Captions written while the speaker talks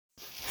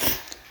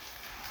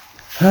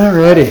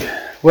Alrighty.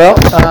 Well,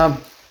 a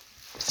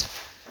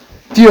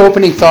few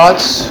opening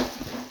thoughts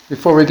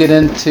before we get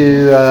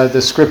into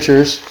the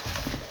scriptures.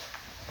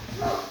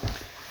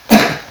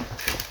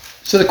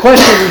 So the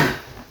question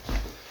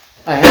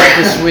I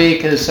had this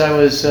week as I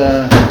was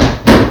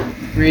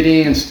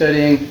reading and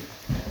studying,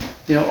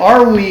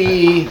 are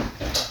we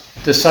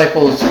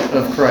disciples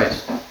of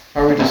Christ?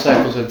 Are we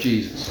disciples of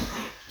Jesus?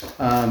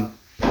 And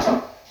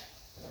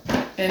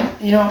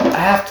I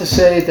have to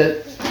say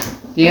that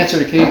the answer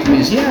that came to me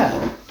is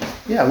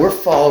yeah, we're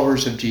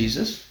followers of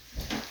Jesus.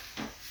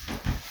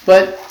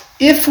 But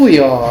if we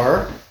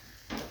are,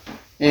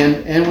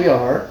 and we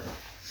are,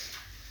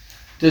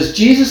 does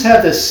Jesus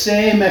have the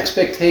same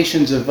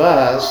expectations of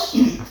us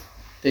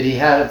that he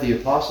had of the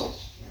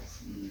apostles?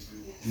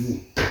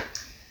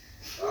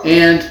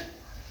 And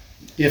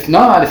if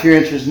not, if your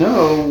answer is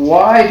no,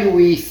 why do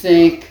we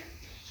think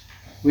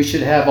we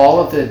should have all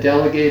of the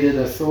delegated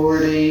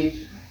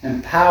authority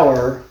and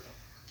power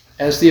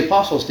as the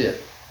apostles did?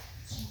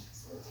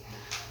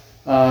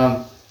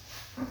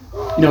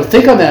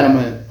 Think on that a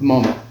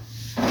moment.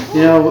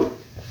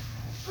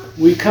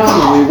 We come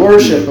and we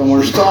worship and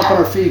we're stomping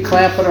our feet,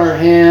 clapping our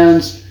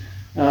hands.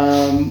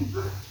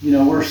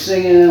 We're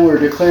singing, we're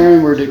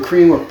declaring, we're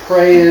decreeing, we're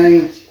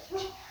praying.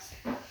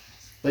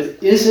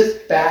 But is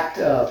it backed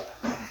up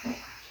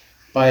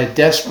by a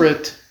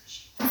desperate,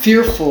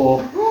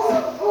 fearful,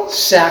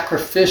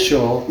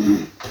 sacrificial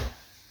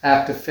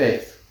act of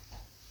faith?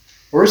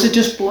 Or is it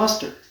just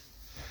bluster?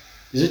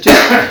 Is it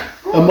just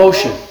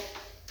emotion?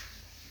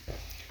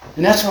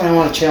 And that's what I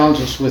want to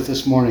challenge us with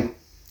this morning.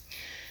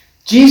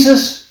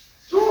 Jesus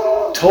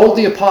told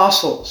the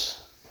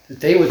apostles that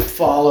they would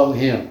follow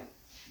him.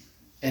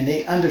 And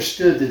they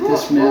understood that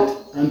this meant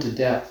unto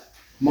death,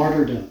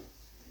 martyrdom.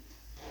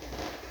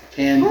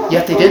 And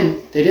yet they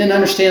didn't. They didn't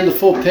understand the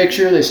full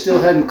picture. They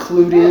still hadn't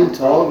clued in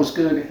to all that was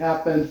going to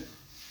happen.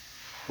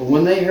 But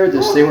when they heard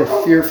this, they were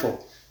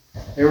fearful.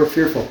 They were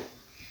fearful.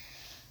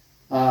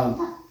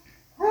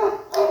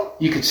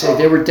 You could say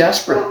they were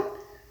desperate.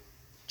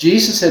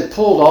 Jesus had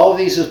pulled all of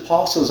these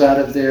apostles out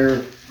of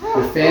their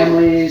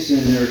families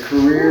and their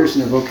careers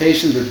and their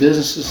vocations, their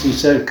businesses. He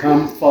said,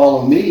 come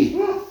follow me.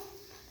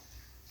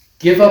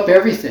 Give up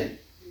everything.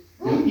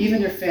 Even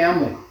your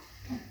family.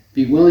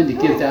 Be willing to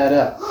give that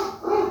up.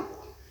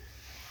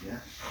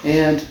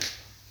 And,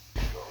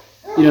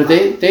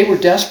 they were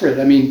desperate.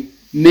 I mean,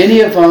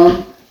 many of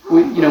them,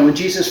 when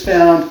Jesus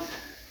found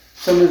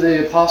some of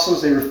the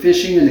apostles, they were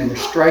fishing and they were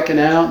striking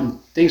out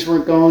and things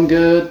weren't going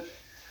good.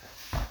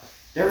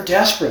 They were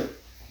desperate.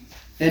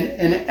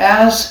 And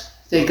as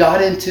they got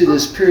into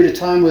this period of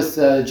time with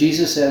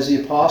Jesus as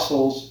the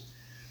apostles,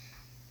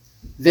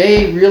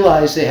 they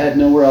realized they had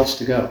nowhere else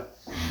to go.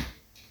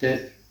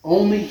 That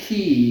only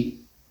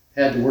he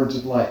had the words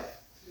of life.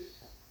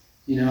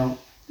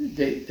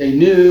 They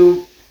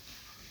knew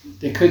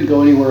they couldn't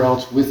go anywhere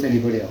else with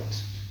anybody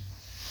else.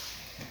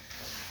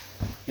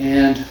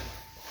 And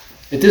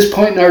at this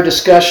point in our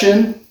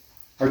discussion,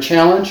 our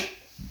challenge,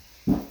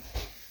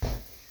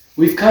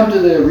 we've come to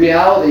the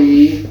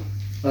reality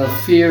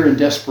of fear and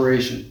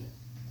desperation.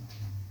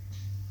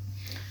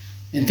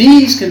 And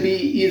these can be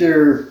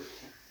either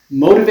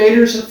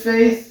motivators of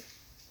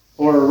faith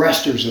or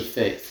arresters of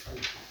faith.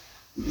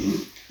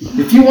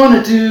 If you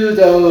want to do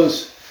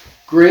those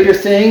greater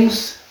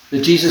things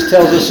that Jesus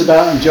tells us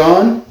about in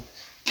John,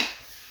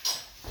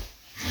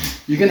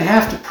 you're going to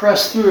have to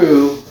press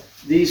through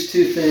these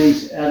two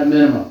things at a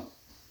minimum.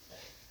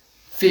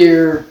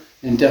 Fear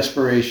and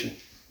desperation.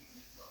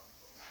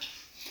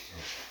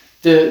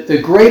 The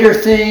greater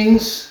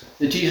things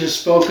that Jesus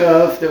spoke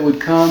of that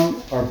would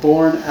come are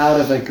born out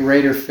of a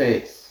greater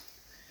faith.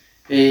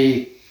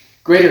 A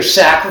greater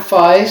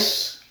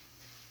sacrifice,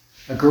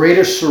 a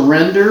greater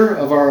surrender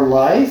of our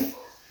life.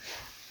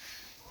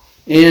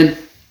 And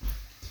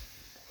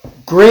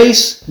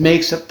grace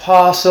makes it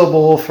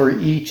possible for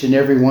each and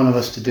every one of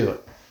us to do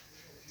it.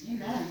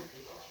 Amen.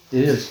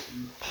 It is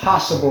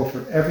possible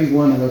for every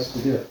one of us to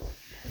do it.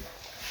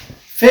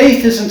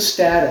 Faith isn't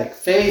static.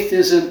 Faith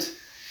isn't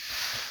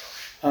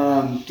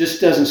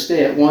just doesn't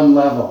stay at one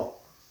level.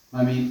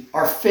 I mean,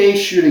 our faith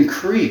should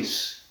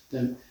increase.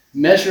 The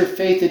measure of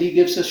faith that he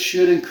gives us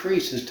should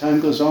increase as time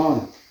goes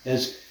on,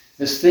 as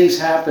things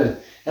happen,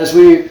 as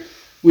we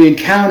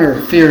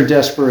encounter fear and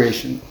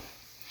desperation.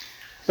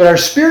 But our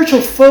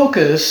spiritual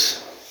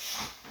focus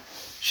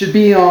should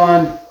be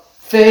on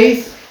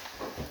faith,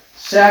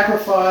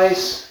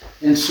 sacrifice,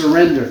 and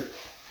surrender.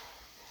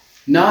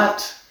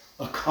 Not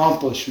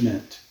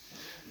accomplishment,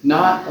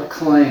 not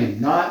acclaim,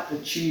 not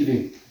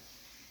achieving.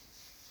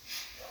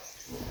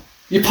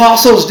 The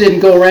apostles didn't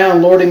go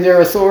around lording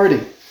their authority.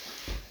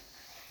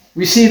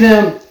 We see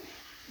them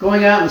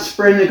going out and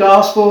spreading the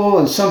gospel,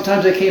 and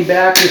sometimes they came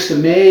back just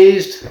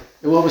amazed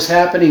at what was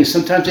happening.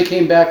 Sometimes they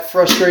came back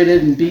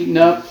frustrated and beaten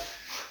up,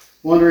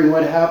 wondering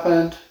what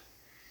happened.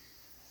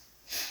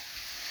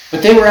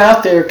 But they were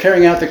out there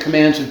carrying out the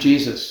commands of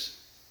Jesus.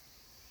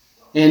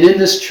 And in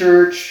this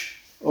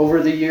church,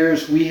 over the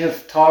years, we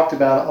have talked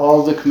about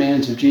all the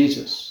commands of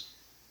Jesus.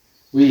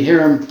 We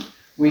hear them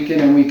week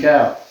in and week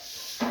out.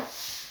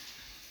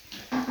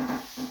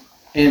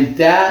 And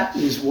that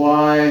is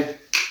why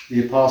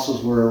the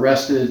apostles were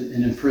arrested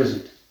and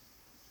imprisoned.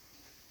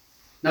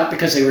 Not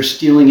because they were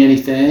stealing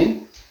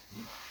anything,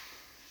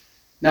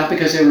 not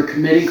because they were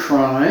committing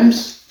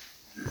crimes,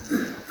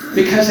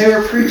 because they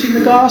were preaching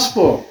the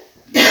gospel.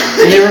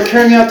 And they were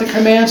carrying out the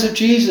commands of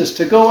Jesus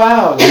to go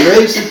out and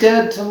raise the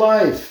dead to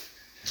life,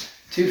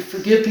 to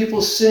forgive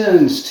people's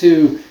sins,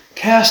 to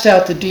cast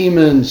out the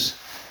demons,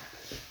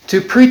 to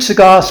preach the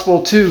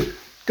gospel, to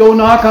go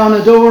knock on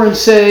the door and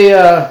say,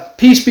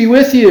 peace be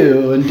with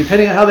you. And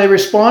depending on how they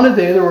responded,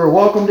 they either were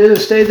welcomed in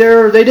and stayed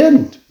there or they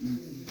didn't.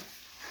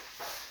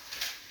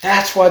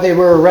 That's why they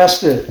were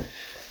arrested.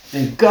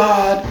 And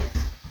God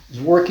is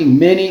working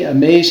many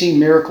amazing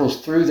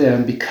miracles through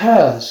them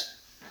because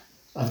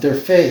of their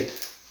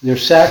faith, their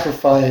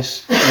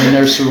sacrifice, and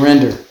their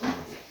surrender.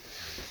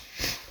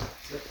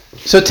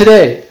 So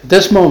today, at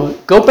this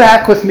moment, go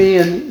back with me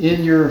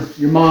in your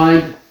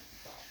mind,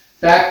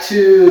 back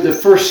to the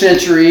first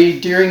century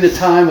during the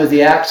time of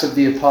the Acts of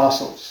the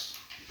Apostles.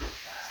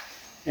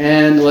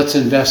 And let's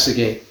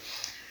investigate.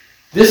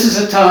 This is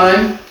a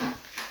time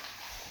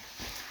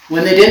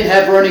when they didn't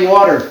have running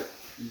water.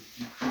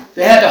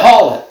 They had to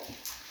haul it.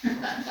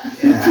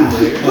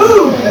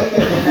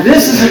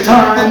 This is a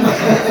time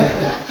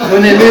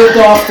when they lived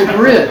off the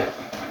grid.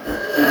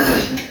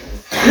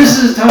 This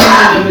is a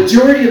time when the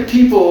majority of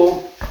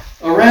people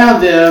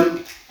around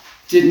them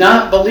did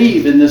not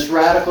believe in this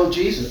radical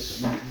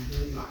Jesus.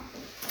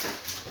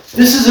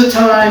 This is a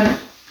time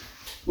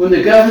when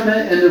the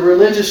government and the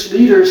religious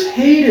leaders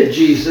hated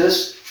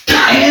Jesus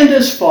and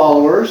his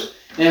followers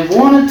and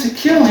wanted to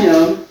kill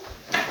him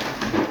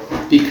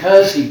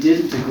because he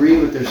didn't agree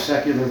with their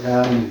secular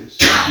values.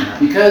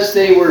 Because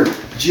they were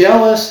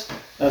jealous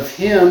of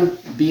him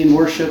being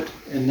worshipped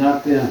and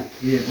not them.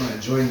 He didn't want to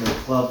join the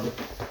club of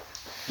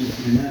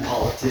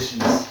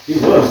politicians. He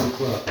was the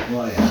club.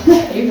 Well,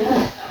 yeah.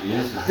 Amen.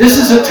 This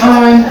is a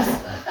time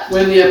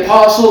when the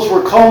apostles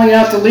were calling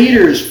out the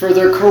leaders for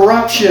their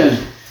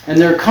corruption and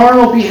their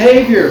carnal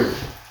behavior.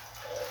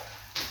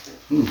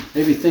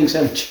 Maybe things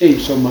haven't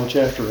changed so much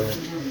after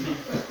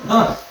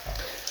that.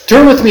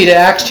 Turn with me to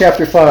Acts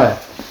chapter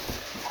 5.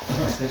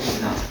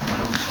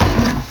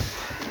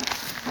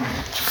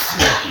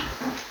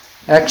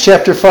 Acts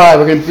chapter 5.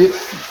 We're going to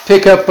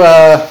pick up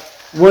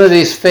one of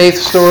these faith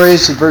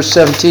stories in verse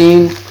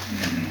 17.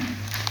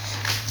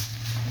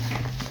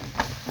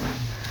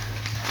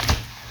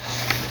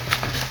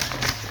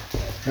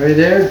 Are you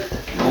there?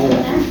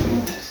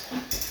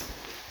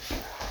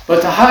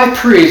 But the high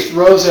priest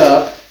rose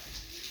up,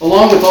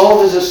 along with all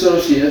of his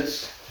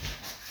associates,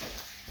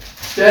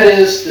 that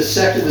is, the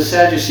sect of the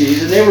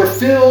Sadducees, and they were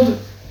filled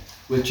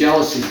with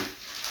jealousy.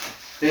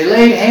 They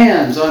laid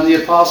hands on the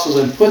apostles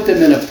and put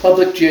them in a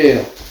public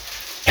jail.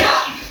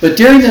 But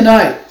during the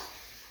night,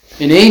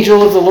 an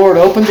angel of the Lord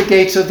opened the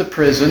gates of the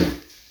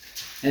prison,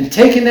 and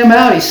taking them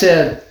out, he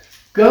said,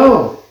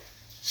 "Go,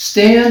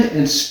 stand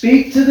and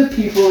speak to the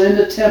people in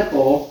the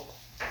temple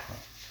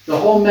the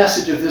whole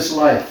message of this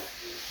life."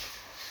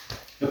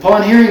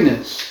 Upon hearing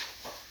this,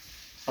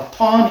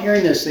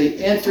 they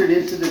entered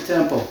into the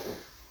temple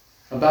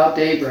about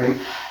daybreak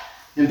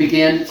and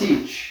began to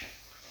teach.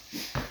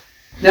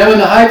 Now when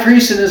the high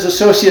priest and his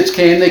associates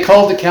came, they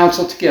called the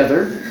council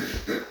together,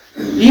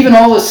 even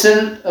all the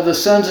senate of the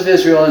sons of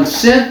Israel, and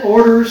sent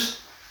orders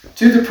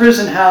to the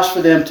prison house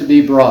for them to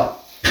be brought.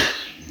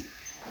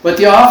 But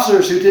the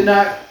officers who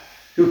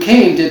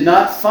came did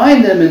not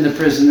find them in the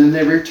prison, and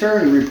they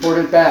returned and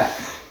reported back,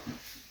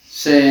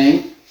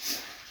 saying,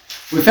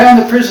 "We found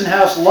the prison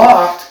house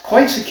locked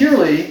quite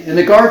securely, and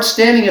the guards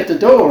standing at the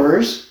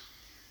doors.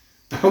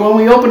 But when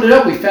we opened it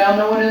up, we found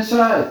no one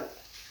inside."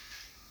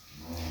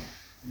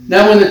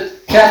 Now when the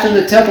captain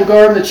of the temple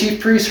guard and the chief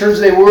priest heard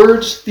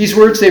these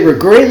words, they were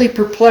greatly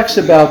perplexed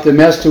about them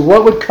as to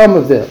what would come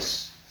of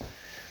this.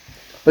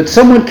 But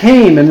someone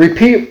came and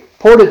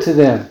reported to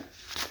them,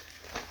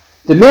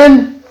 "The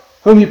men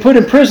whom you put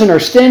in prison are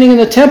standing in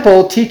the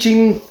temple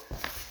teaching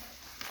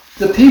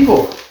the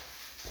people."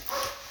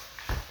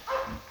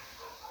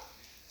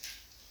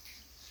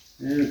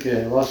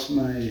 Okay, I lost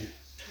my...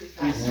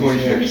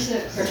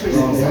 26.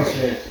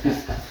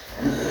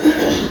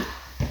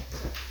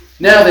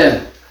 Now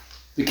then,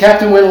 the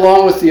captain went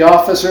along with the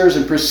officers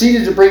and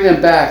proceeded to bring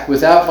them back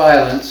without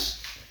violence,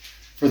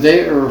 for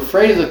they are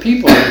afraid of the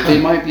people that they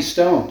might be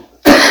stoned.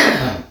 All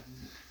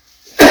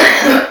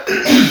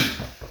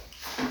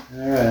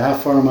right, how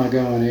far am I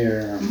going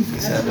here?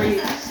 That's where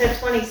you said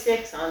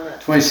 26 on the...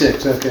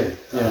 26, okay.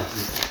 Yeah.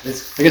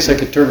 I guess I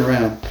could turn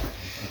around.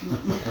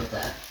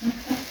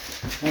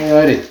 All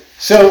righty.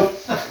 So,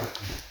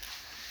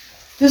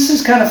 this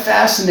is kind of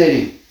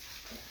fascinating.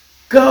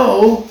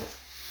 Go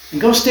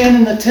stand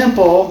in the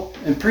temple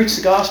and preach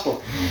the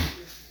gospel.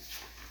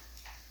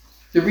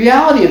 The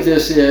reality of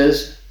this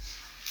is,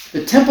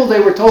 the temple they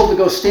were told to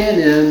go stand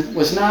in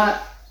was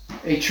not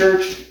a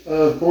church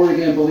of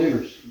born-again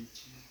believers.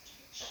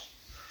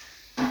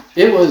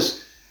 It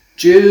was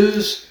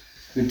Jews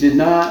who did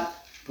not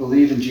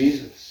believe in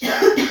Jesus.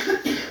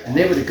 and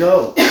they were to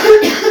go.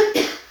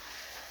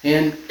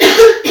 And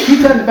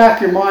keep that in the back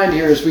of your mind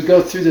here as we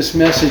go through this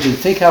message and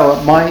think how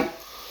it might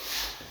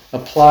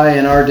apply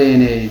in our day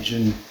and age,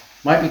 and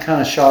might be kind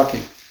of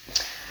shocking.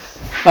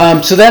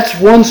 So that's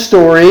one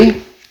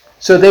story.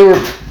 So they were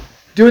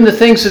doing the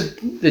things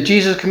that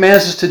Jesus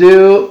commands us to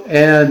do,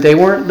 and they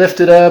weren't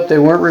lifted up, they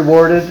weren't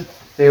rewarded,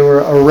 they were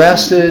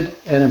arrested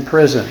and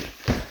imprisoned.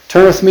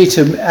 Turn with me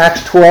to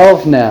Acts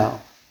 12 now.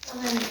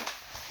 And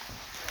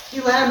he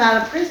let them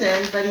out of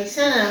prison, but he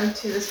sent them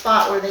to the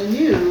spot where they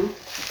knew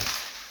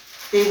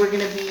they were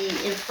going to be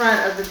in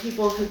front of the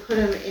people who put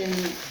them in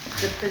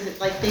the prison.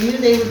 Like, they knew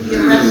they would be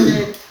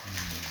arrested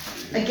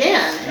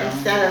again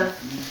instead of,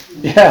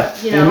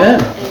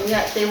 Amen. and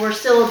yet they were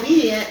still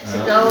obedient to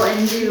go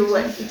and do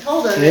what he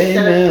told them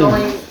instead of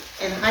going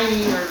and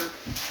hiding or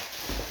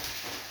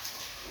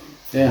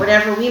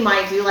whatever we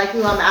might do. Like,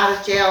 I'm out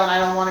of jail and I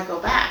don't want to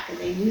go back. And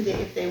they knew that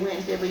if they went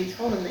and did what he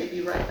told them, they'd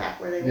be right back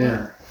where they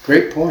were.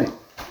 Great point.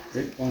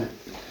 Great point.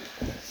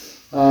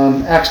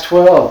 Acts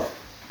 12.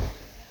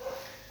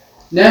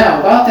 Now,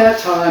 about that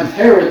time,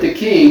 Herod the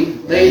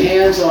king laid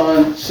hands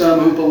on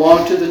some who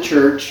belonged to the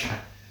church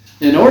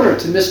in order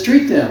to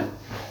mistreat them.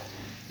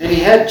 And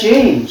he had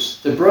James,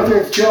 the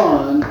brother of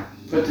John,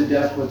 put to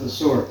death with the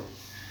sword.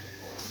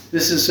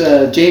 This is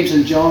James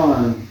and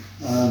John,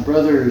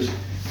 brothers.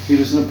 He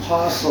was an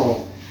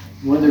apostle,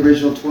 one of the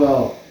original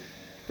 12.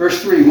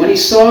 Verse 3, when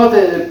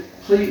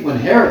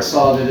Herod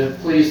saw that it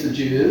pleased the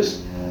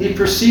Jews, he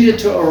proceeded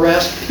to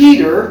arrest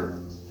Peter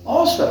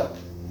also.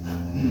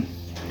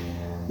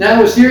 Now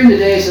it was during the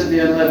days of the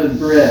unleavened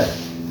bread.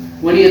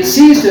 When he had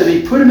seized him,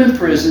 he put him in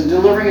prison,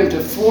 delivering him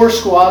to 4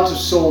 squads of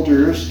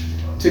soldiers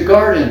to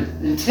guard him,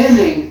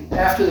 intending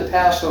after the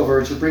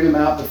Passover to bring him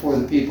out before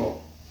the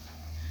people.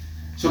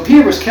 So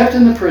Peter was kept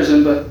in the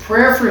prison, but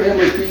prayer for him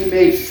was being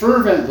made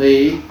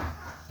fervently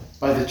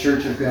by the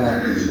church of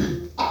God.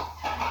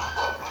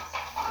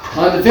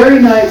 On the very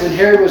night when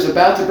Herod was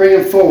about to bring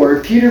him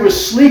forward, Peter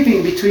was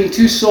sleeping between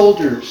 2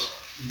 soldiers,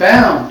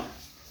 bound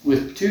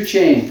with 2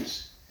 chains.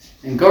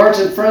 And guards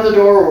in front of the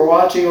door were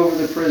watching over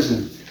the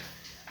prison.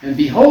 And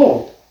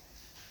behold,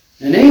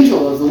 an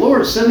angel of the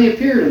Lord suddenly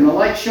appeared, and a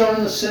light shone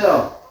in the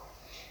cell.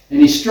 And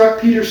he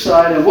struck Peter's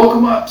side and woke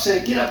him up,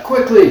 saying, "Get up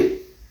quickly."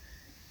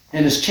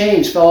 And his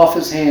chains fell off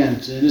his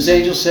hands. And his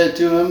angel said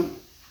to him,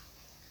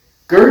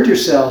 "Gird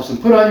yourselves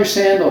and put on your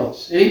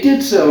sandals." And he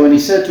did so, and he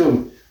said to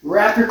him,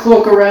 "Wrap your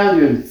cloak around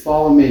you and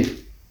follow me."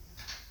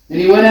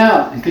 And he went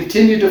out and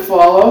continued to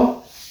follow.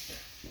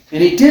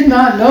 And he did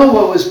not know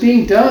what was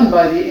being done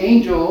by the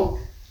angel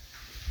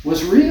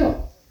was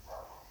real,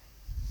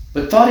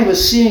 but thought he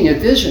was seeing a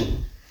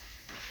vision.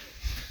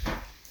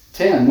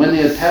 10. When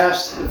they had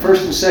passed the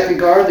first and second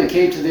guard, they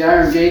came to the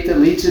iron gate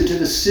that leads into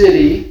the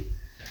city,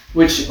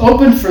 which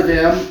opened for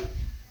them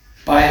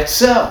by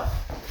itself.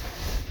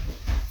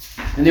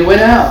 And they went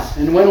out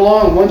and went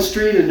along one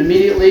street, and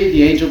immediately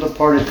the angel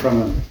departed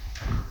from him.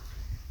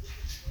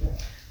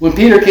 When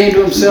Peter came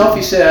to himself,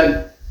 he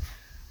said,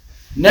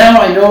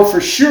 "Now I know for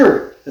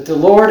sure that the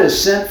Lord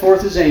has sent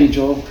forth his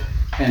angel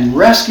and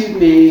rescued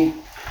me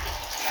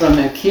from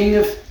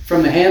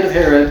the hand of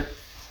Herod,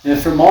 and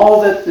from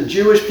all that the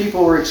Jewish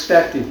people were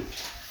expecting."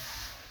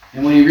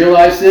 And when he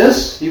realized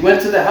this, he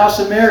went to the house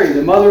of Mary,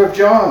 the mother of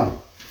John,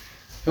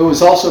 who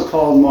was also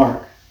called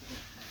Mark.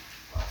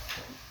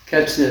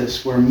 Catch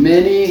this, where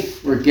many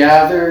were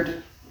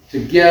gathered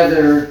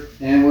together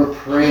and were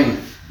praying.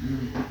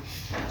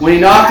 When he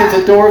knocked at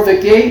the door of the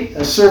gate,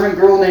 a servant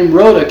girl named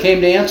Rhoda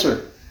came to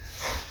answer.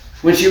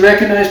 When she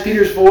recognized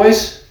Peter's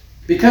voice,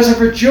 because of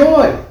her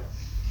joy,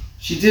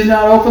 she did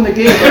not open the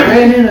gate, but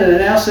ran in and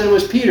announced that it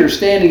was Peter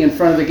standing in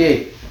front of the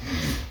gate.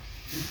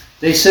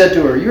 They said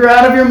to her, "You're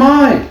out of your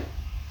mind."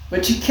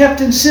 But she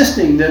kept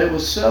insisting that it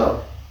was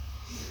so.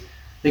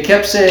 They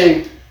kept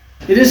saying,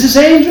 "It is his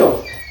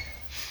angel."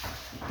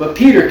 But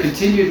Peter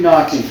continued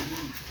knocking.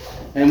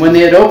 And when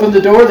they had opened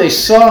the door, they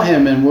saw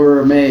him and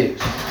were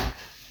amazed.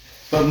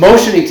 But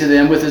motioning to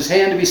them with his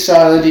hand to be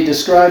silent, he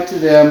described to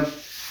them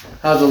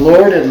how the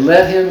Lord had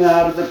led him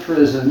out of the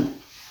prison.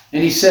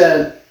 And he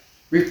said,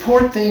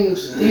 "Report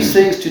these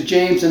things to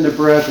James and the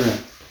brethren."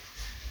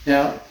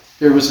 Now,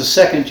 there was a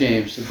second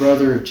James, the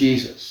brother of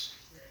Jesus.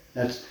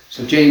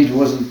 So James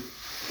wasn't,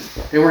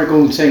 they weren't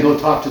going saying, "Go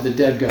talk to the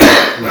dead guy."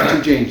 There were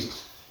 2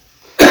 Jameses.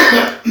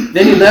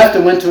 Then he left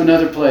and went to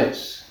another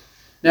place.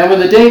 Now when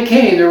the day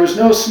came, there was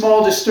no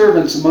small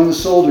disturbance among the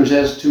soldiers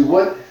as to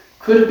what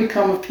could have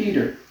become of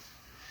Peter.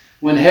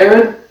 When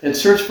Herod had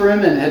searched for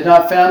him and had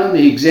not found him,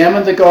 he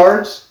examined the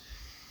guards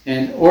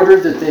and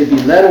ordered that they be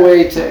led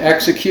away to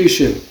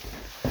execution.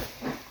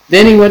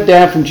 Then he went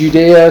down from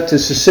Judea to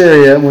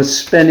Caesarea and was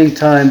spending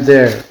time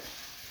there.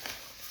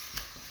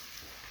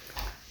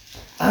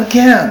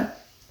 Again,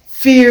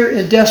 fear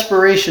and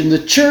desperation. The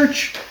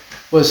church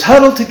was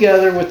huddled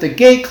together with the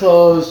gate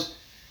closed,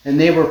 and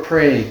they were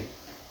praying.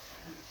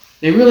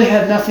 They really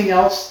had nothing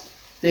else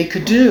they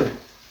could do.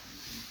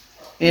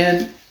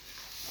 And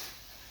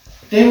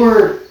they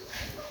were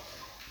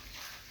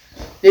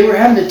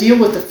having to deal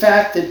with the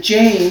fact that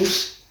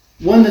James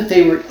one that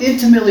they were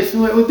intimately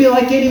familiar. It would be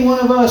like any one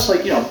of us,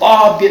 like,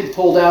 Bob getting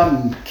pulled out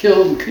and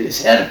killed and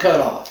his head cut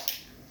off.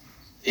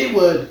 It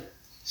would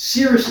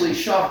seriously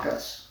shock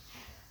us.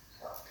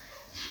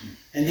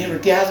 And they were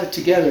gathered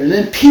together. And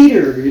then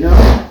Peter,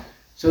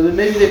 so that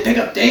maybe they pick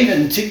up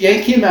David and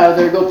yank him out of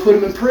there and go put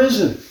him in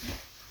prison.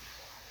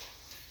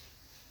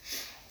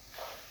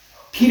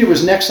 Peter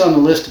was next on the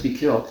list to be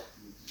killed.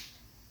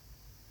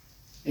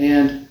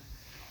 And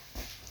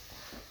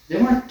they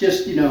weren't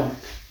just,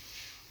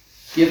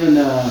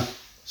 given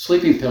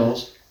sleeping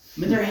pills. I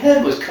mean, their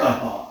head was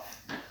cut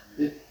off.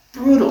 It's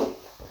brutal.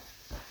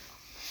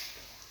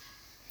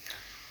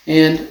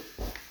 And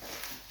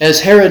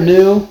as Herod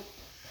knew,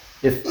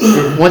 if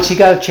once he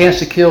got a chance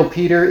to kill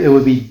Peter, it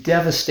would be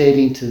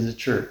devastating to the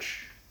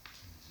church.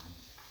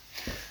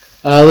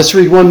 Let's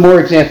read one more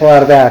example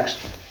out of Acts.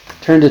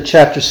 Turn to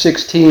chapter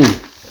 16,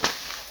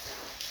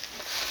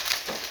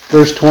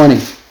 verse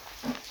 20.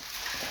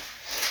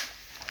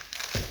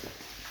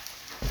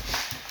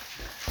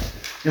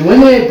 And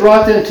when they had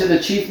brought them to the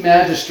chief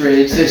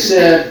magistrates, they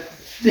said,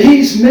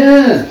 "These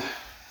men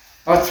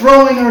are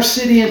throwing our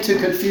city into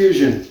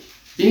confusion,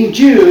 being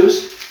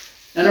Jews,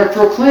 and are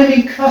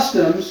proclaiming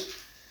customs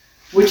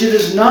which it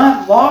is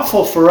not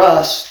lawful for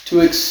us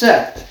to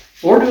accept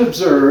or to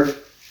observe,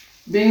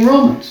 being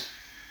Romans."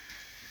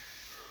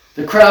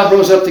 The crowd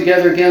rose up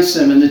together against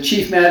them, and the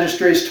chief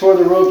magistrates tore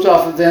the robes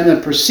off of them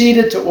and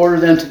proceeded to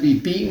order them to be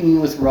beaten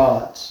with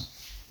rods.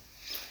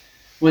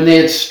 When they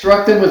had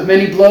struck them with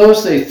many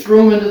blows, they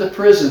threw them into the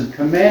prison,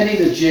 commanding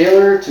the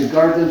jailer to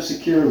guard them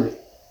securely.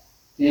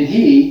 And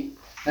he,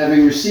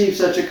 having received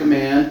such a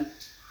command,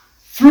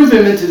 threw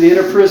them into the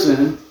inner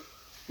prison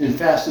and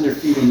fastened their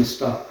feet in the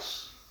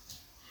stocks.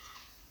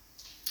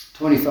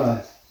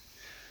 25.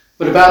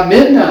 But about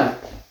midnight,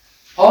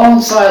 Paul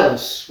and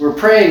Silas were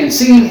praying and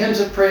singing hymns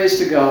of praise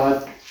to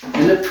God,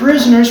 and the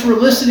prisoners were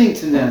listening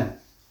to them.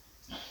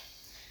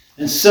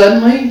 And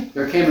suddenly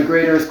there came a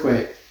great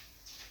earthquake,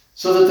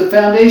 so that the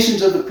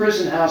foundations of the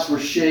prison house were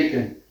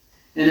shaken.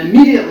 And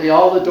immediately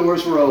all the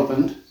doors were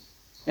opened,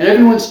 and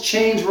everyone's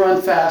chains were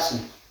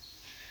unfastened.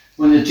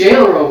 When the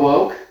jailer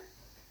awoke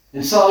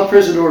and saw the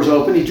prison doors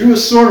open, he drew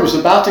his sword and was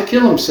about to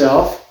kill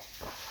himself,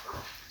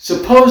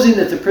 supposing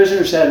that the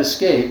prisoners had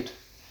escaped.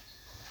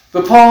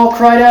 But Paul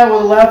cried out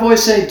with a loud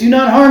voice, saying, "Do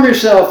not harm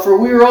yourself, for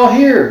we are all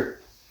here."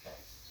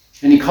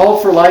 And he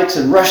called for lights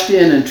and rushed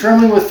in, and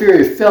trembling with fear,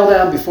 he fell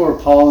down before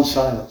Paul and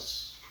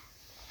Silas.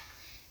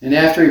 And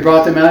after he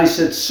brought them out, he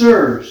said,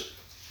 "Sirs,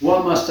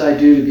 what must I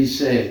do to be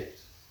saved?"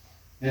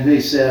 And they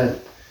said,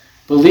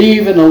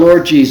 "Believe in the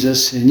Lord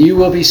Jesus, and you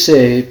will be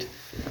saved,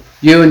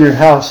 you and your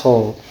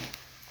household."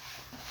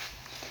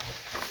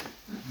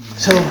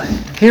 So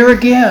here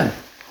again,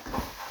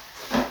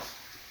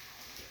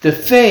 the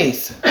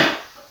faith,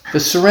 the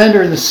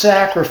surrender and the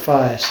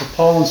sacrifice of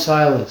Paul and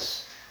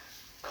Silas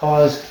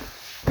caused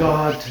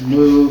God to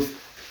move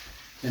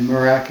in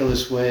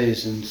miraculous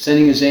ways, and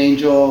sending his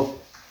angel,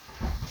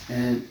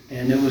 and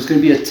it was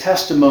going to be a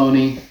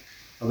testimony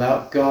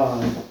about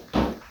God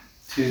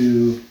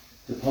to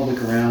the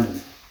public around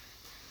him.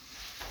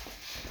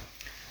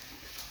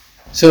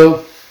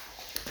 So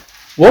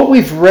what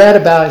we've read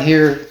about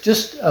here,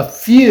 just a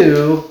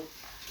few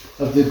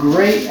of the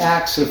great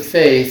acts of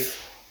faith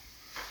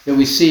that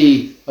we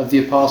see of the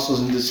apostles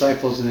and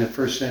disciples in the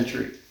first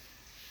century.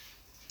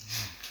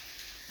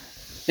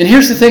 And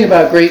here's the thing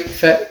about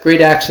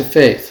great acts of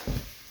faith.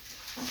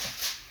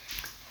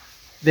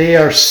 They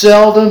are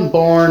seldom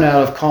born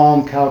out of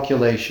calm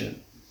calculation.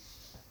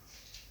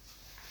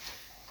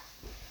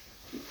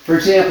 For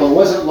example, it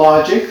wasn't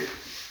logic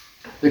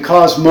that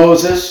caused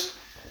Moses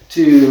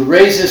to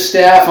raise his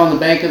staff on the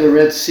bank of the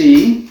Red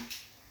Sea.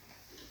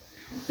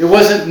 It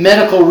wasn't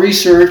medical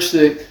research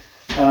that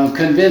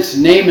convinced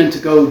Naaman to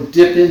go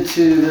dip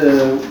into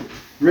the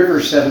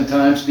river 7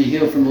 times to be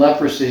healed from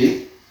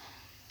leprosy.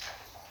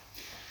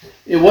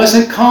 It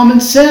wasn't common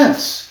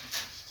sense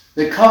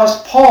that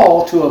caused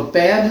Paul to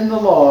abandon the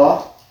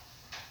law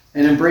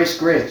and embrace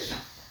grace.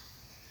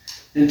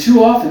 And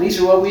too often, these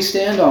are what we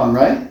stand on,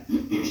 right?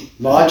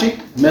 Logic,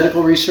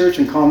 medical research,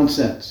 and common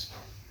sense.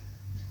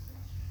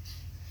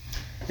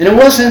 And it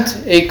wasn't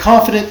a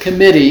confident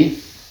committee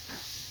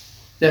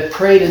that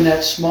prayed in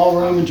that small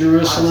room in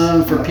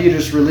Jerusalem for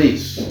Peter's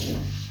release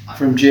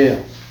from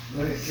jail.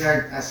 Can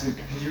I ask you,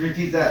 could you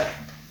repeat that?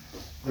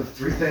 The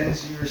 3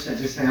 things you were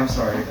just saying? I'm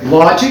sorry.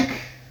 Logic,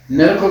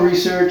 medical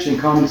research, and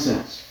common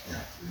sense.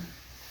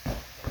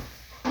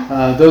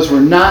 Those were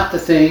not the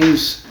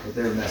things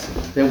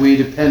that we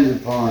depended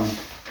upon.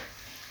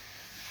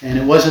 And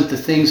it wasn't the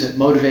things that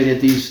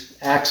motivated these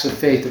acts of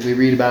faith that we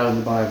read about in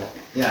the Bible.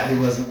 Yeah, he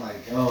wasn't like,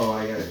 oh,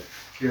 I got to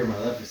cure my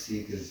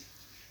leprosy because...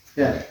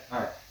 Yeah. Okay.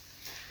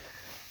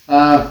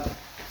 All right.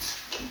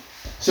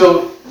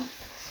 So,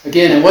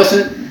 again, it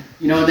wasn't,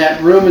 in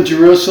that room in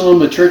Jerusalem,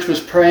 the church was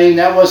praying.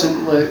 That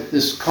wasn't like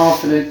this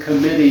confident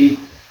committee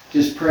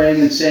just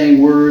praying and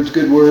saying words,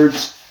 good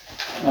words,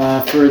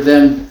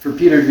 for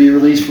Peter to be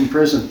released from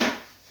prison.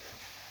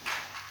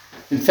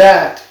 In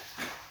fact,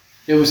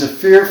 it was a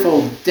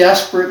fearful,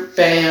 desperate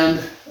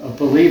band of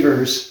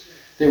believers.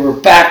 They were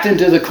backed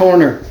into the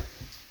corner.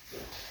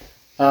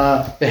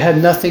 They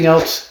had nothing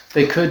else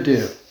they could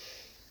do.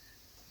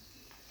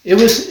 It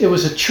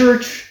was a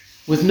church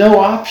with no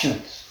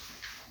options.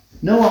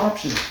 No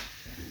options.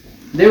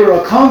 They were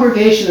a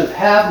congregation of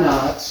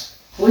have-nots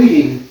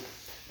pleading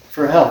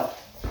for help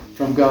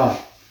from God.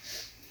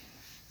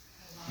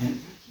 And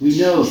we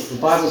know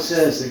the Bible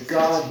says that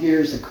God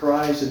hears the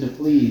cries and the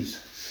pleas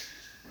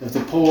of the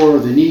poor,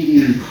 the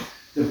needy,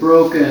 the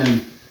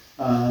broken,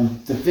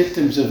 the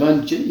victims of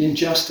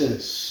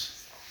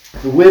injustice,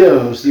 the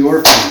widows, the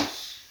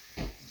orphans.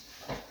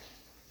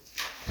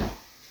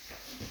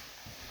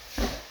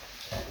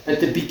 At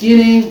the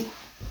beginning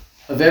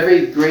of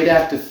every great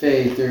act of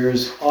faith, there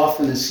is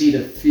often a seed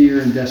of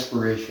fear and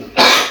desperation.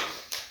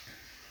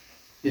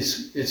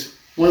 It's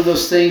one of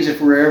those things,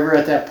 if we're ever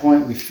at that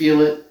point, we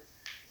feel it.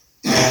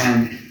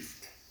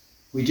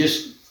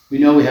 We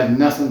know we have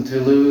nothing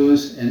to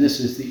lose, and this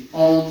is the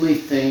only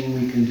thing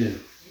we can do,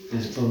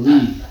 is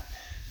believe,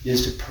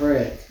 is to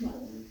pray.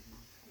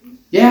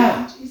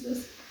 Yeah,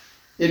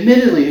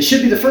 admittedly, it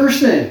should be the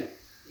first thing.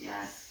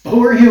 But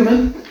we're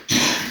human,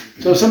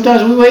 so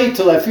sometimes we wait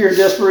till that fear and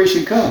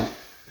desperation come.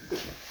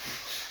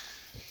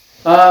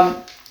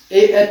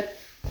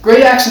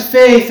 Great acts of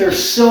faith are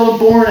seldom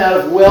born out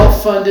of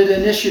well-funded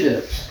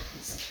initiatives.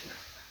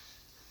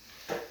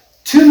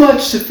 Too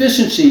much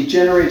sufficiency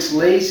generates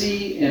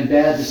lazy and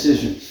bad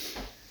decisions.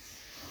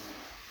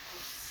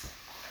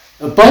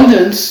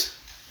 Abundance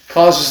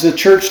causes the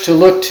church to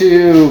look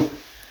to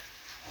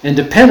and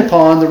depend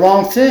upon the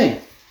wrong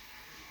thing.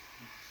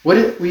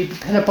 We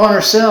depend upon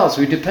ourselves.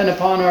 We depend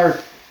upon our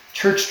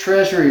church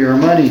treasury or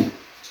money.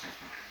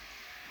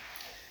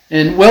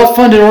 And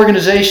well-funded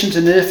organizations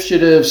and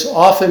initiatives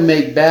often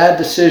make bad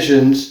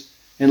decisions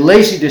and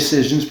lazy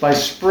decisions by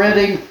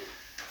spreading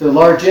the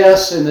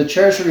largesse and the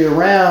treasury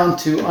around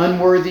to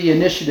unworthy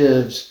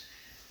initiatives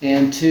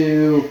and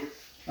to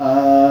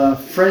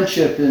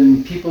friendship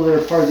and people that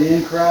are part of the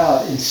in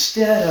crowd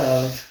instead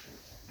of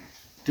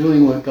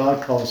doing what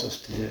God calls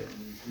us to do.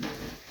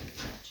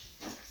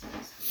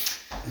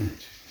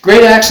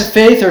 Great acts of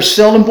faith are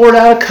seldom born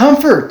out of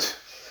comfort.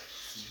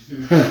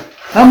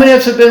 How many of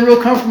us have been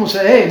real comfortable and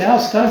said, hey, now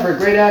it's time for a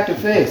great act of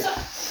faith?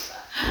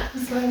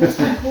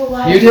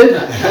 You did?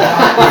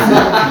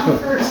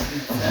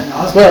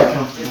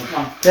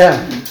 Yeah,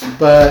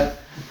 but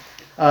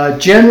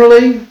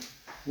generally,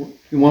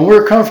 when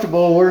we're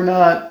comfortable, we're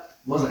not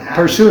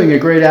pursuing a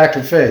great act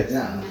of faith.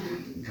 Yeah,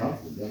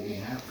 comfort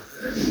doesn't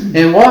happen.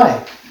 And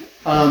why?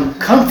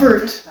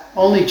 Comfort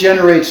only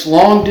generates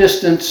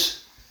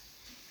long-distance,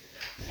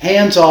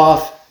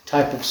 hands-off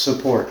type of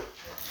support.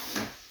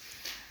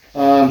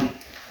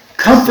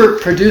 Comfort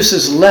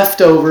produces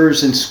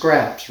leftovers and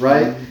scraps,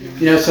 right?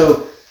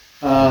 So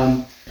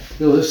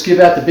let's give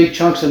out the big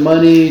chunks of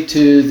money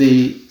to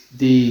the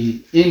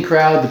in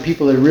crowd, the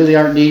people that really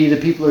aren't needy, the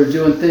people that are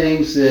doing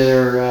things that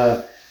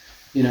are,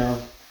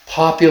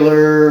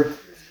 popular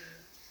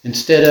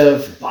instead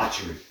of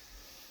Debauchery.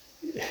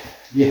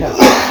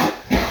 Yeah.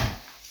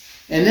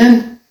 And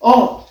then,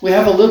 we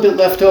have a little bit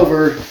left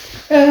over.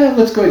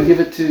 Let's go ahead and give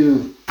it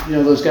to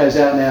those guys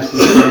out and ask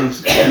them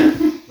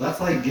things. That's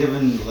like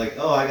giving, I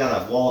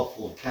got a wallet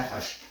full of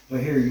cash, but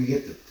here you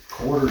get the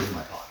quarters in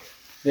my pocket.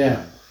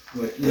 Yeah.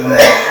 But,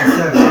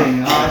 instead of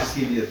saying, I'll just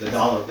give you the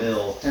dollar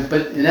bill. And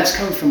that's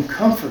coming from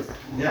comfort.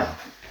 Yeah.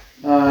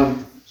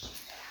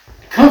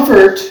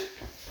 Comfort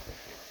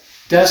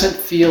doesn't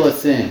feel a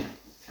thing.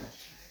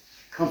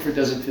 Comfort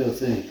doesn't feel a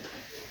thing.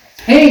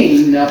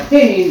 Pain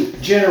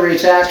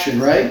generates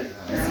action, right?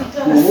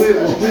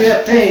 When we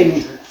have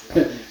pain,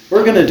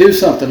 we're going to do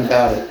something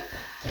about it.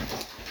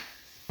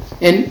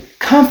 And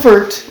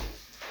comfort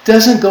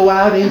doesn't go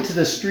out into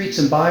the streets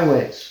and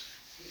byways,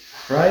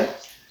 right?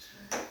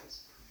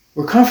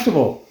 We're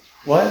comfortable.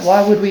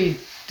 Why would we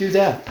do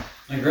that?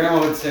 My grandma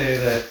would say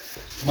that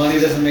money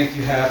doesn't make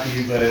you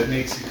happy, but it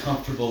makes you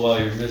comfortable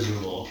while you're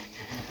miserable.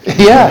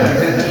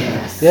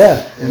 Yeah.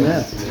 Yeah.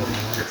 Amen.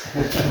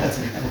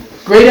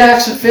 Great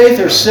acts of faith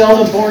are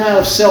seldom born out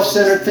of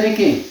self-centered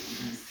thinking.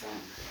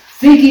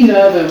 Thinking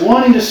of and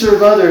wanting to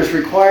serve others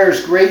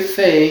requires great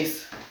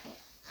faith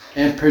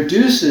and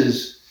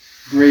produces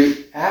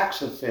great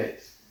acts of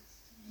faith.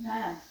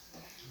 Amen.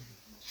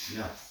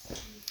 Yeah.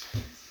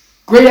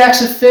 Great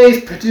acts of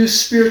faith produce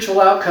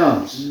spiritual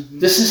outcomes.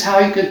 This is how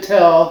you can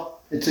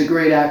tell it's a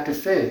great act of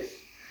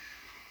faith.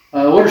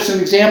 What are some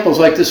examples?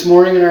 Like this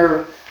morning in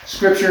our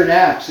scripture in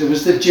Acts, it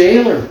was the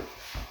jailer.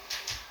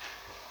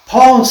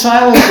 Paul and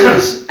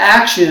Silas's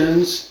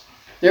actions,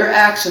 their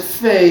acts of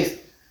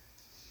faith,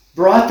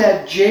 brought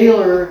that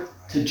jailer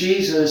to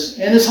Jesus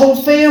and his whole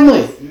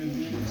family.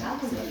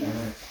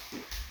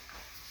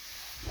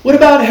 What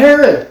about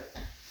Herod?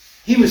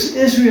 He was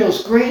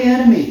Israel's great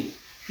enemy.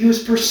 He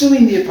was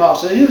pursuing the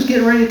apostles. He was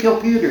getting ready to kill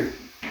Peter.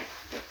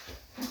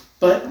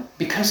 But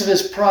because of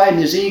his pride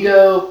and his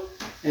ego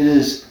and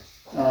his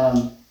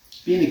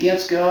being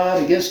against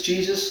God, against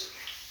Jesus,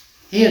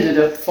 he ended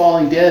up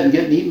falling dead and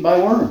getting eaten by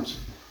worms.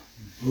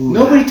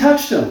 Nobody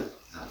touched him.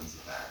 That was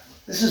a bad one.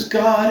 This is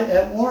God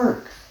at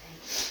work.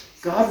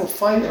 God will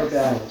fight our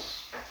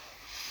battles.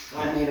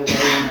 God made a way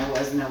when there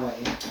was no way.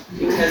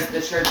 Because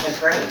the church had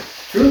prayed.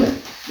 Truly.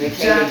 They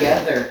came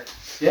together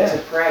to Yeah.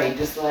 pray.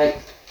 Just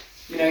like,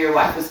 your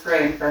wife was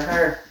praying for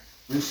her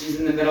when she's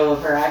in the middle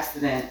of her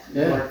accident.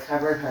 The Yeah. Lord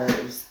covered her.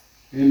 It was,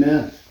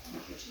 Amen.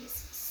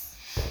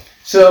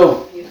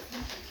 So,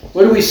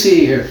 what do we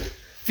see here?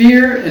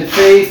 Fear and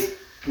faith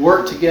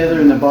work together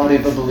in the body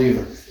of a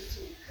believer.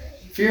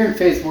 Fear and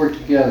faith work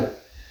together.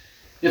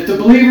 If the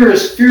believer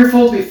is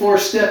fearful before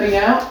stepping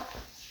out,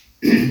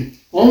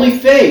 only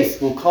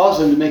faith will cause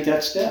them to make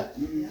that step.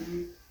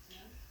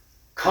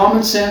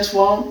 Common sense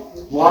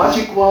won't.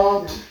 Logic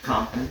won't.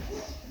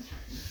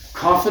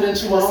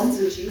 Confidence won't.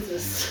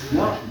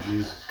 No.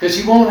 Because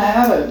you won't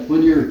have it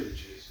when you're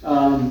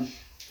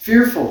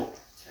fearful.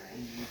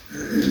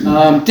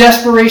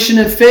 Desperation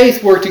and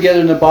faith work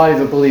together in the body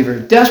of a believer.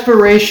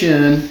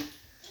 Desperation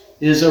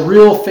is a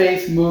real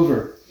faith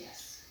mover.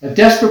 A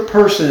desperate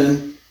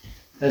person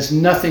has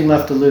nothing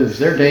left to lose.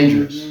 They're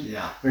dangerous.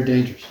 Yeah. They're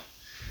dangerous.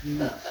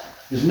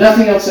 There's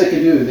nothing else they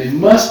can do. They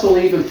must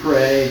believe and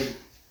pray,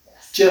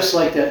 just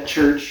like that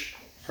church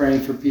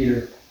praying for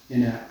Peter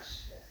in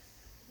Acts.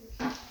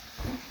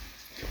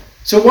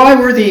 So why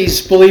were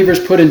these believers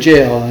put in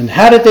jail? And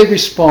how did they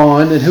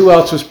respond? And who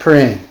else was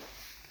praying?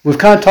 We've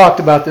kind of talked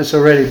about this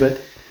already,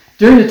 but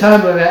during the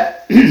time of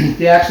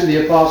the Acts of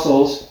the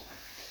Apostles,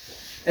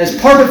 as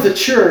part of the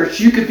church,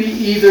 you could be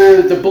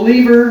either the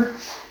believer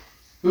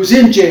who's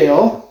in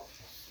jail,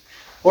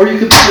 or you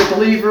could be the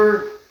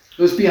believer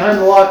who's behind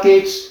the locked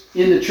gates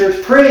in the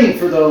church praying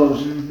for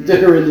those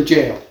that are in the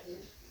jail.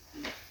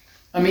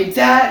 I mean,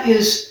 that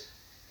is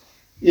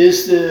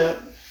the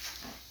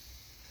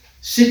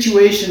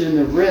situation and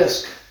the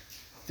risk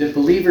that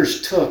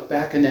believers took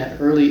back in that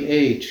early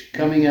age,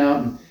 coming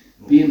out and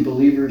being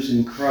believers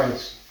in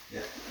Christ.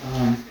 Yeah.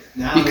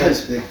 Now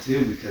Because- that's big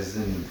too, because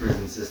in the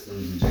prison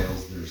systems and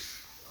jails, there's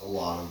a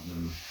lot of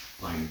them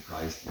finding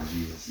Christ and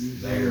Jesus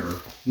there.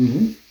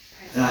 Mm-hmm.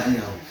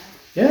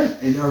 Yeah.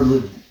 And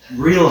they're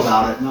real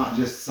about it, not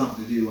just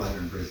something to do while they're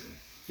in prison.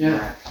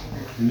 Yeah.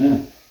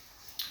 Amen.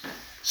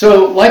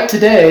 So, like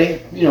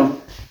today,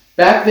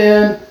 back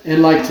then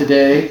and like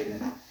today,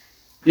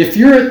 if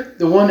you're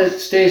the one that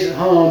stays at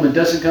home and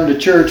doesn't come to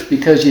church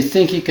because you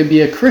think you can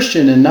be a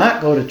Christian and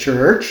not go to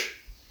church,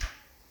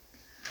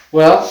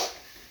 well,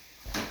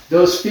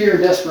 those fear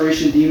and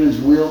desperation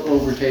demons will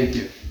overtake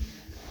you.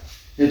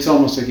 It's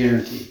almost a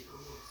guarantee.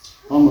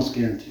 Almost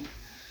guaranteed.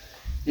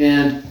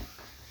 And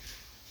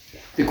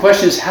the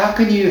question is, how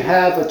can you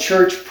have a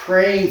church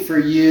praying for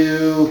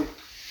you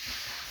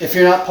if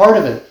you're not part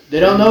of it?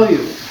 They don't know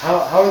you. How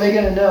are they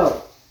going to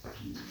know?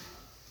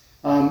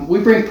 We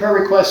bring prayer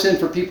requests in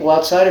for people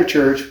outside of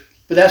church,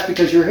 but that's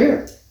because you're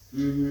here.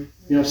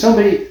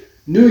 Somebody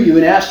knew you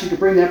and asked you to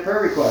bring that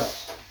prayer request.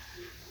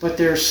 But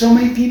there are so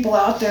many people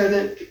out there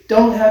that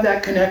don't have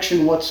that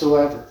connection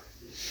whatsoever.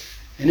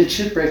 And it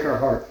should break our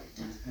heart.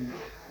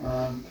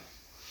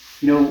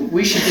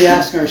 We should be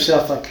asking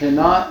ourselves, I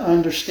cannot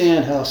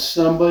understand how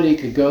somebody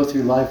could go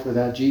through life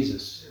without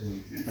Jesus.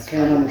 I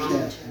can't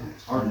understand.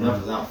 It's hard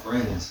enough without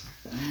friends.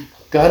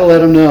 Got to let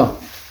them know.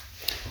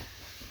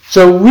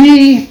 So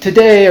we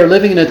today are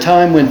living in a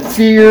time when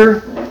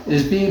fear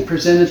is being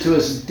presented to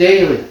us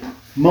daily,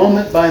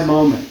 moment by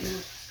moment.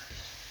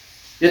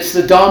 It's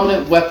the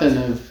dominant weapon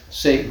of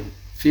Satan,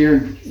 fear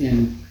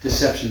and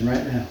deception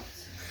right now.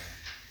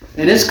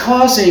 And it's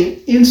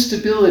causing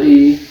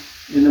instability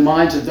in the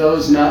minds of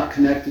those not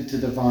connected to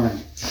the vine.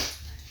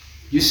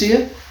 You see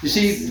it? You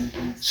see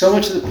so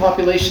much of the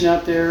population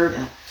out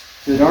there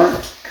that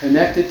aren't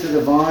connected to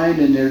the vine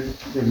and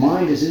their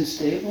mind is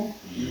unstable?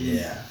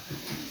 Yeah.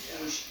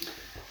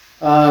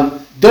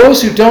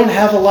 Those who don't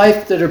have a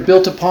life that are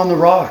built upon the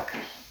rock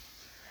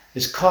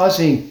is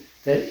causing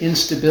that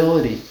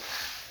instability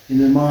in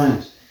their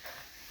minds.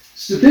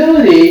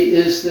 Stability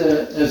is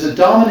a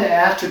dominant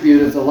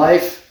attribute of the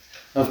life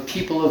of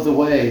people of the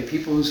way,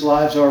 people whose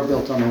lives are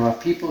built on the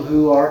rock, people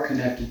who are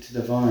connected to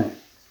the vine.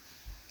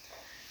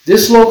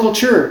 This local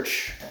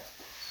church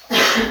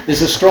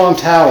is a strong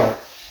tower.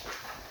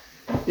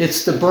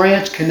 It's the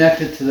branch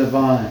connected to the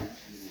vine.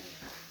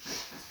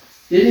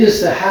 It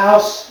is the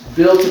house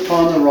built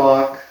upon the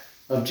rock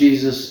of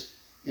Jesus,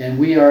 and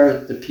we are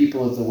the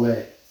people of the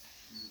way.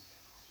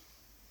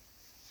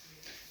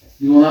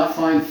 You will not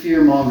find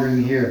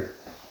fear-mongering here.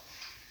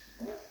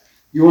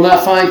 You will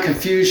not find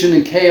confusion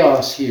and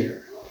chaos here.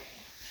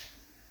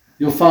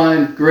 You'll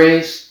find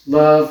grace,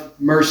 love,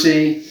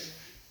 mercy,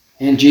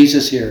 and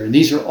Jesus here. And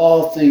these are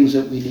all things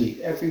that we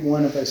need. Every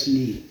one of us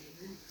need.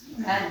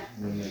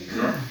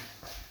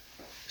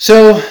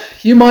 So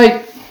you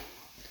might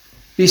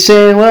be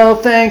saying, well,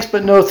 thanks,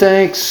 but no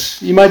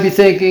thanks. You might be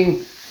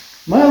thinking,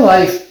 my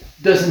life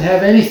doesn't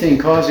have anything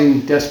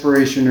causing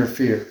desperation or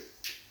fear.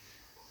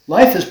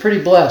 Life is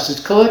pretty blessed.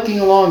 It's clicking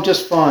along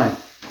just fine.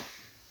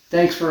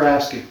 Thanks for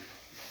asking.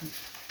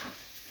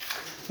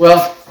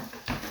 Well,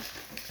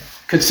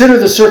 consider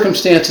the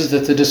circumstances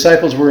that the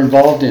disciples were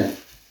involved in.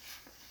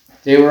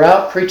 They were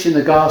out preaching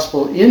the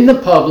gospel in the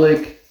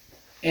public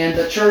and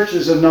the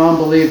churches of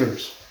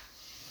non-believers.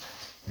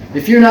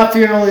 If you're not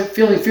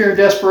feeling fear and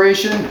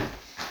desperation,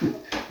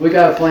 we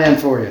got a plan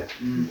for you.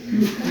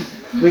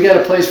 We got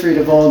a place for you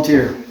to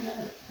volunteer.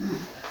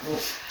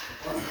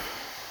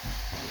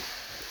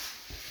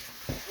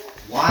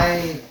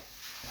 Why,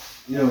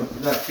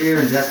 that fear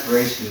and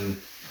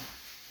desperation,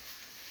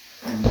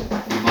 in my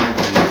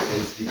view,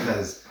 is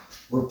because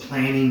we're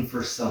planning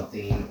for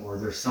something, or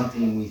there's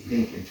something we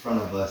think in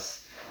front of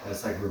us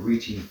that's like we're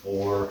reaching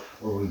for,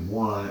 or we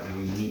want, or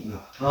we need,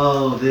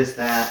 this,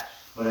 that,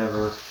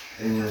 whatever.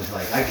 And then it's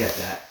like, I get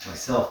that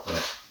myself,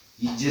 but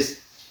you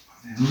just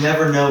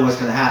never know what's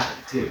going to happen,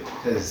 too,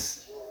 because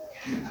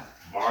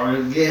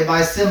get hit by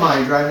a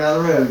semi driving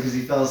down the road because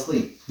he fell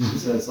asleep.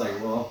 So it's like,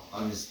 well,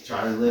 I'm just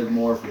trying to live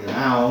more for the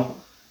now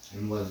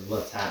and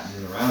what's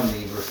happening around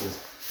me versus.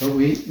 But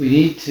we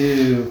need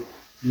to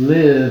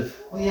live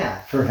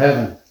for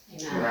heaven.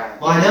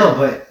 Right. Well, I know,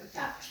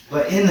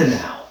 but in the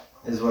now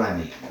is what I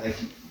mean. Like,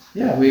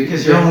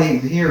 because you're only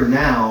here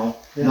now,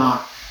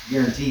 not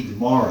guaranteed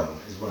tomorrow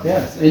is what I'm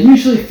trying to say. And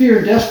usually fear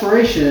and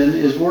desperation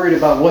is worried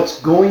about what's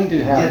going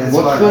to happen,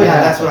 what could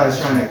happen. That's what I was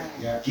trying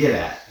to get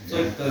at. It's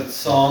like the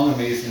song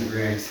Amazing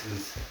Grace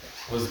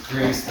was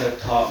grace that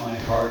taught my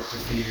heart to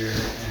fear,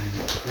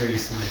 and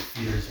grace my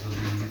fears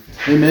relieved.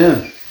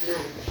 Amen.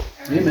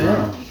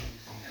 Amen.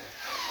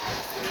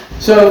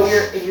 So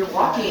if you're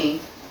walking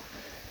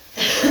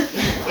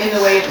in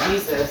the way of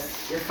Jesus,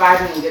 you're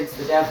fighting against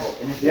the devil.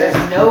 And if there's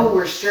no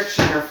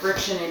restriction or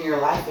friction in your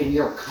life and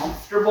you're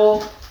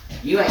comfortable,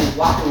 you ain't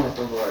walking with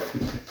the Lord.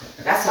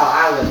 That's how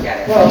I look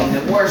at it. Well, I mean,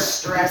 the more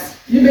stress.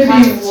 You may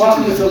be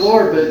walking with the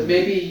Lord, but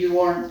maybe you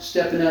aren't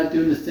stepping out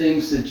doing the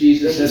things that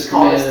Jesus has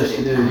commanded us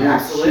to do.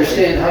 You're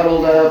staying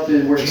huddled up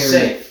and where it's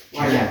safe.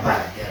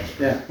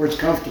 Yeah, where it's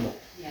comfortable.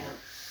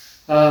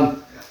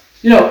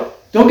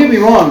 Don't get me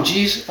wrong.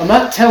 I'm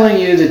not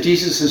telling you that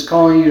Jesus is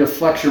calling you to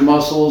flex your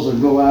muscles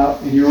and go out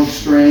in your own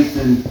strength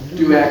and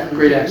do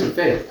great acts of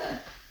faith.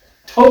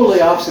 Totally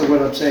opposite of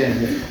what I'm saying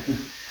here.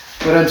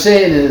 What I'm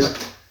saying is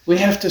we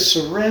have to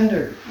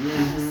surrender.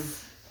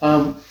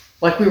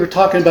 Like we were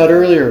talking about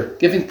earlier,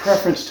 giving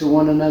preference to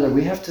one another.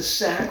 We have to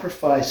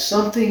sacrifice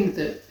something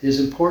that is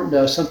important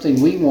to us,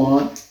 something we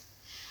want,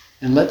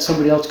 and let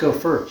somebody else go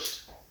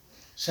first.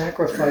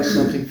 Sacrifice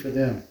something for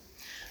them.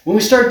 When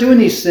we start doing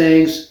these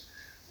things,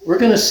 we're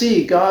going to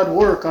see God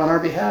work on our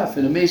behalf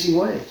in amazing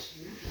ways.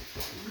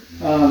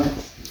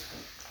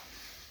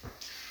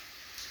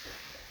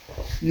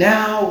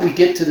 Now we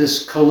get to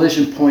this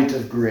collision point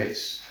of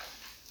grace.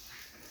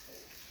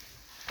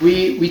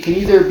 We can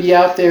either be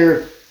out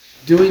there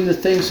doing the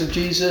things of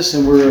Jesus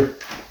and we're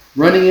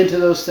running into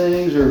those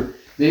things, or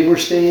maybe we're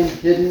staying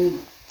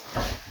hidden.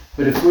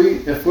 But if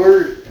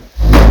we're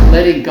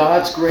letting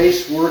God's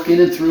grace work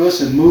in and through us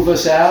and move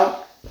us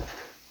out,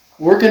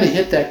 we're going to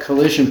hit that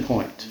collision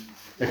point.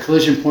 A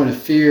collision point of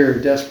fear,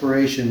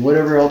 desperation,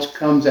 whatever else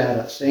comes at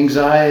us,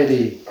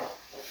 anxiety.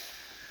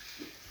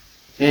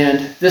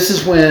 And this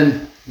is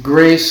when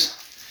grace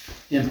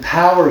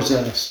empowers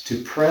us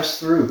to press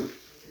through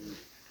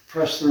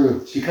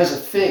because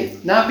of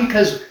faith, not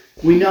because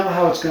we know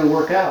how it's going to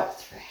work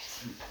out,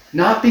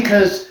 not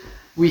because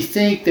we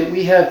think that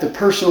we have the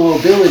personal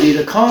ability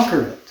to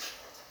conquer it.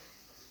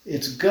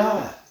 It's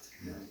God.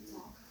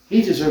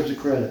 He deserves the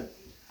credit.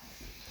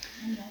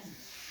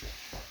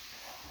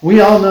 We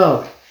all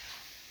know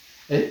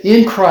that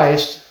in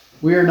Christ,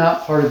 we are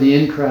not part of the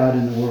in crowd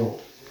in the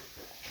world.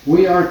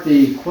 We aren't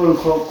the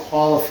quote-unquote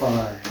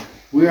qualified.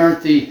 We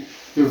aren't the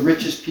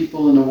richest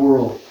people in the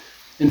world.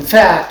 In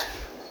fact,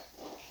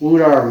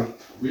 what are we?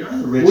 We are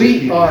the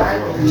richest people in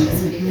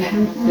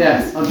the world.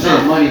 Yeah, I'm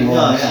saying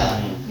money-wise.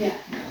 Yeah.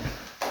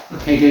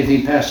 Can't get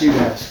anything past you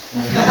guys.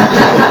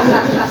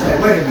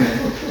 Wait a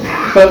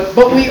minute.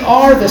 But we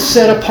are the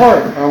set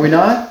apart, are we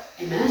not?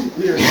 Amen.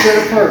 We are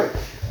set apart.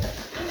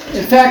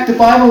 In fact, the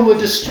Bible would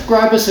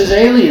describe us as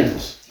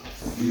aliens.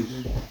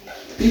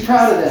 Be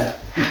proud of that.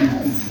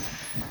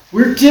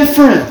 We're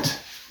different.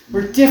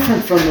 We're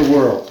different from the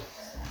world.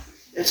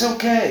 It's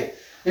okay.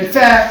 In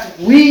fact,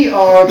 we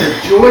are the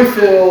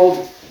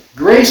joy-filled,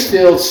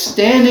 grace-filled,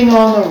 standing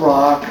on the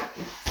rock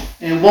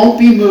and won't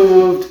be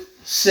moved,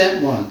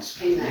 sent ones.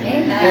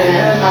 Amen.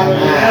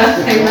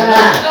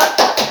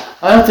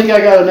 I don't think I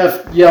got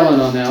enough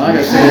yelling on that. I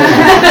gotta say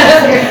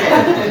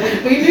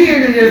it. We knew you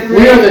were going to do it.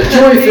 We are the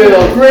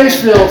joy-filled,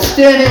 grace-filled,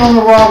 standing on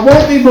the rock,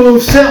 won't be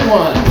moved, sent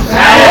ones.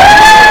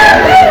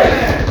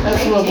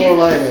 That's a little more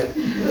like it.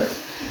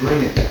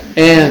 Bring it.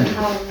 And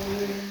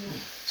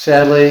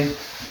sadly,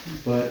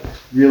 but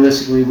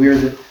realistically,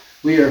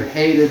 we are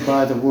hated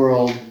by the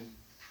world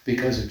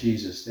because of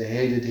Jesus. They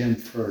hated him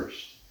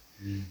first.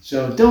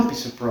 So don't be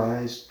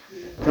surprised.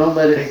 Don't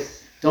let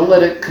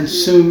it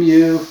consume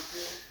you.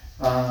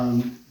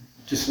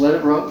 Just let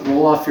it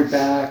roll off your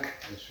back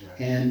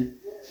and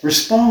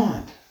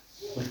respond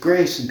with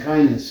grace and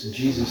kindness and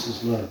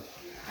Jesus' love.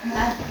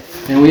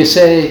 And we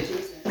say,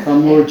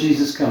 "Come, Lord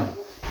Jesus, come."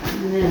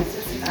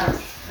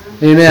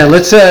 Amen.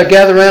 Let's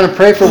gather around and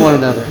pray for one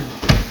another.